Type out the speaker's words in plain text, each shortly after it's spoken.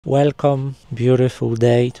Welcome, beautiful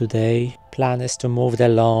day today. Plan is to move the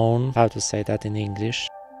lawn. How to say that in English?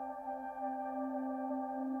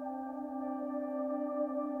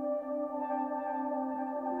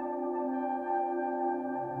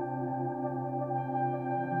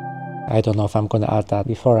 I don't know if I'm gonna add that.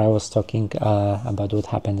 Before I was talking about what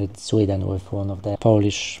happened in Sweden with one of the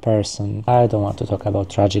Polish person. I don't want to talk about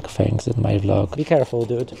tragic things in my vlog. Be careful,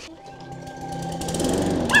 dude.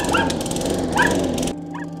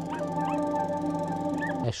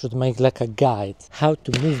 I should make like a guide how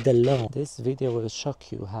to move the lawn. This video will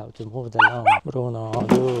shock you how to move the lawn. Bruno,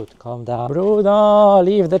 dude, calm down. Bruno,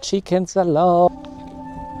 leave the chickens alone.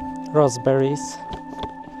 Raspberries.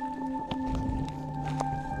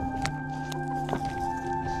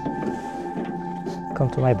 Come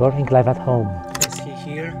to my boring life at home. Is he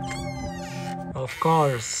here? Of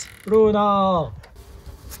course. Bruno!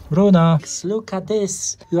 Bruno, look at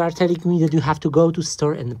this. You are telling me that you have to go to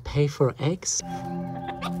store and pay for eggs?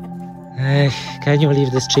 Can you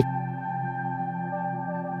leave this chicken?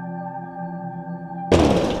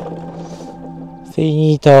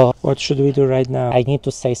 Finito. What should we do right now? I need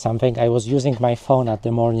to say something. I was using my phone at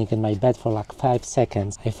the morning in my bed for like 5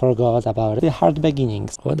 seconds. I forgot about it. The hard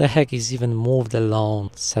beginnings. What the heck is even move the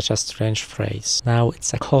lawn? Such a strange phrase. Now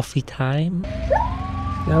it's a coffee time.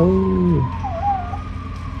 No.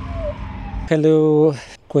 Hello.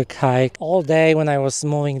 Quick hike. All day when I was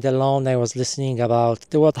mowing the lawn, I was listening about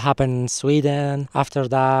what happened in Sweden. After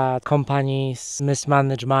that, companies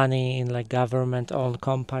mismanage money in like government-owned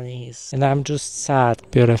companies. And I'm just sad.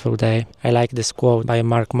 Beautiful day. I like this quote by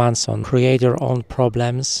Mark Manson. Create your own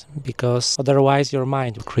problems because otherwise your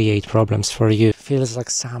mind will create problems for you. Feels like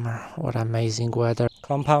summer. What amazing weather.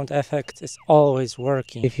 Compound effect is always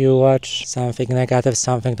working. If you watch something negative,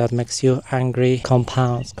 something that makes you angry,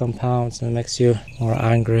 compounds and makes you more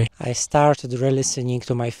angry. I started re-listening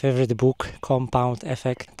to my favorite book, Compound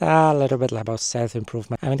Effect. A little bit about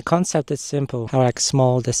self-improvement. I mean, the concept is simple. How like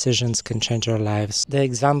small decisions can change our lives. The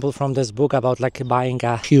example from this book about like buying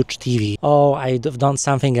a huge TV. Oh, I've done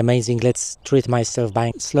something amazing. Let's treat myself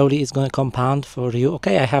buying. Slowly it's going to compound for you.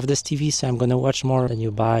 Okay, I have this TV, so I'm going to watch more. Then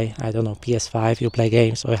you buy, I don't know, PS5, you play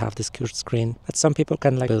games, so you have this huge screen. But some people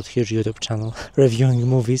can like build huge YouTube channel reviewing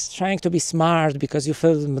movies. Trying to be smart because you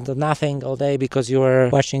filmed nothing all day because you were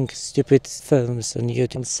watching stupid films on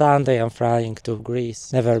YouTube. On Sunday I'm flying to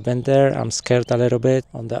Greece. Never been there. I'm scared a little bit.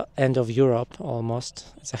 On the end of Europe almost.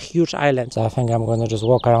 It's a huge island. So I think I'm gonna just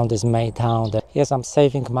walk around this main town. Yes, I'm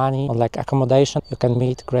saving money on like accommodation. You can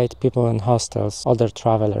meet great people in hostels, other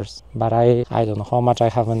travelers. But I don't know how much I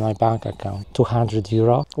have in my bank account. 200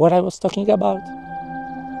 euro. What I was talking about?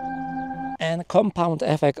 And compound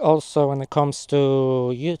effect also when it comes to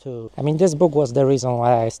YouTube. I mean, this book was the reason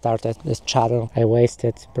why I started this channel. I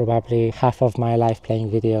wasted probably half of my life playing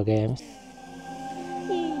video games.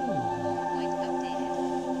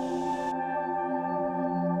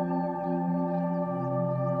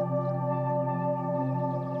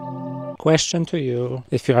 Question to you,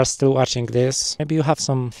 if you are still watching this, maybe you have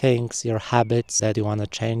some things, your habits that you want to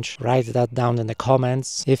change. Write that down in the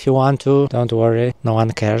comments. If you want to, don't worry, no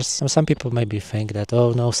one cares. Some people maybe think that,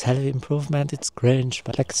 oh no, self-improvement, it's cringe.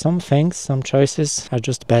 But like some things, some choices are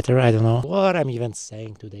just better. I don't know what I'm even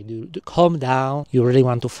saying today. Calm down. You really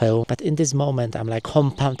want to fail. But in this moment, I'm like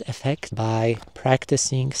compound effect by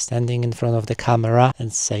practicing, standing in front of the camera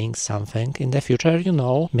and saying something. In the future, you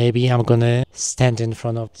know, maybe I'm gonna stand in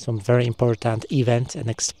front of some very important event and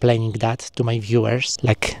explaining that to my viewers,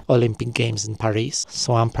 like Olympic Games in Paris.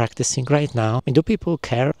 So I'm practicing right now. I mean, do people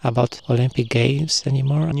care about Olympic Games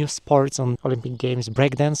anymore? New sports on Olympic Games,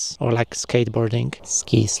 breakdance or like skateboarding?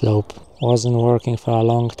 Ski slope. Wasn't working for a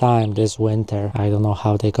long time this winter. I don't know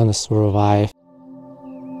how they're gonna survive.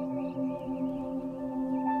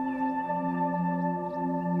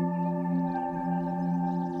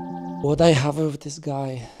 What I have with this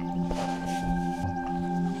guy?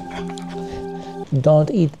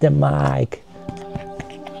 Don't eat the mic.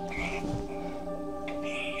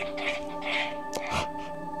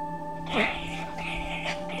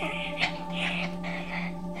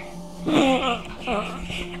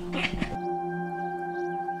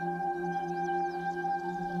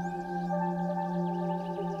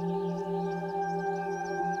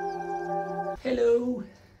 Hello.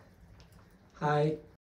 Hi.